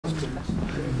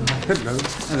Hello.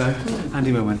 Hello.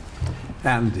 Andy Millman.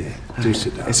 Andy, do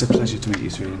sit down. It's a pleasure to meet you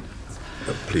three.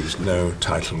 Please, no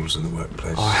titles in the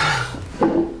workplace.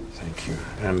 Thank you.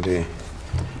 Andy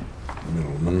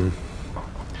Millman.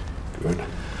 Good.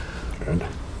 Good.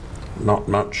 Not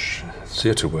much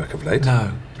theatre work of late.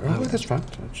 No. Oh, that's fine.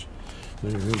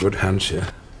 You're in good hands here.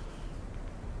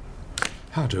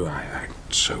 How do I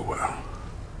act so well?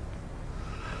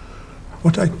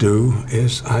 What I do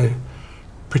is I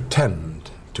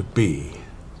pretend to be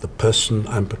the person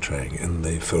I'm portraying in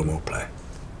the film or play.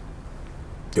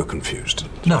 You're confused.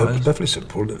 No. It's perfectly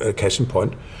simple. Case in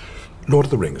point, Lord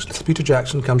of the Rings. Little Peter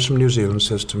Jackson comes from New Zealand,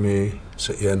 says to me,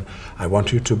 Sir Ian, I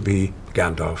want you to be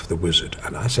Gandalf the wizard.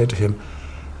 And I say to him,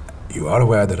 you are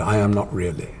aware that I am not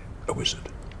really a wizard.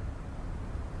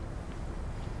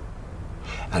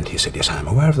 And he said, yes, I am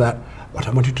aware of that. What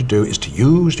I want you to do is to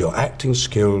use your acting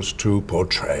skills to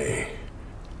portray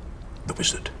the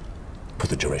wizard for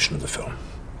the duration of the film.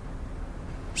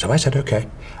 So I said, okay.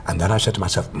 And then I said to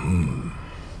myself,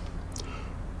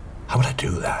 how would I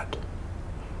do that?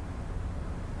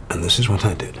 And this is what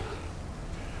I did.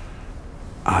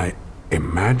 I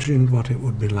imagined what it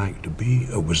would be like to be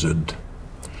a wizard,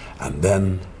 and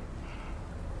then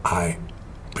I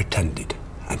pretended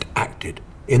and acted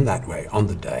in that way on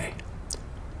the day.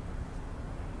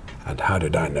 And how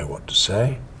did I know what to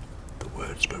say? The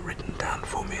words were written down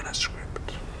for me in a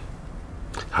script.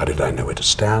 How did I know where to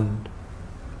stand?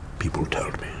 People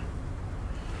told me.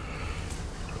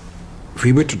 If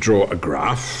we were to draw a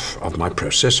graph of my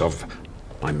process, of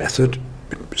my method,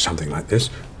 something like this: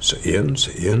 Sir Ian,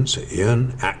 Sir Ian, Sir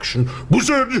Ian, action.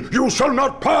 Wizard, you shall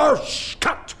not pass!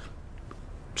 Cut!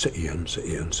 Sir Ian, Sir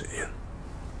Ian, Sir Ian.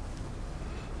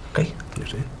 Okay. You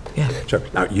see? Yeah. So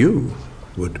now you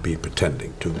would be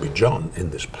pretending to be John in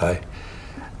this play.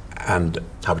 And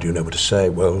how would you know what to say?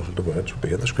 Well, the words would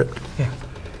be in the script. Yeah.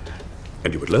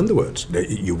 And you would learn the words.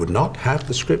 You would not have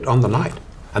the script on the night.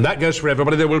 And that goes for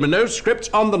everybody. There will be no scripts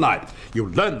on the night. You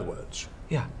learn the words.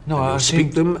 Yeah. No, and I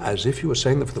speak them as if you were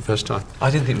saying them for the first time. I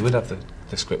didn't think we would have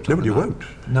the script. No, but you won't.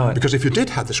 No. Because if you did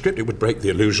have the script, it would break the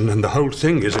illusion, and the whole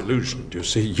thing is illusion. Do you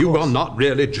see? You are not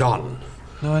really John.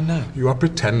 No, I know. You are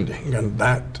pretending, and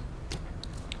that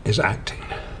is acting.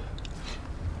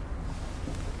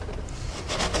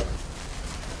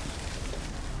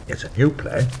 It's a new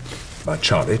play by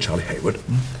Charlie Hayward.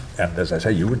 And as I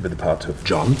say, you would be the part of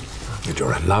John. And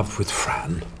you're in love with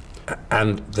Fran.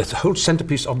 And the whole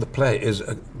centerpiece of the play is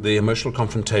the emotional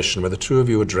confrontation where the two of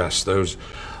you address those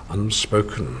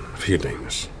unspoken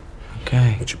feelings.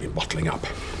 Okay. That you've been bottling up.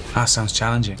 That sounds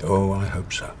challenging. Oh, I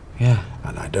hope so. Yeah.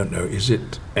 And I don't know, is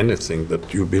it anything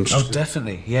that you've been... Oh,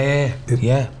 definitely. Yeah.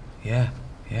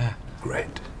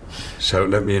 Great. So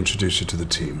let me introduce you to the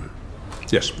team.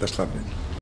 Yes, that's lovely.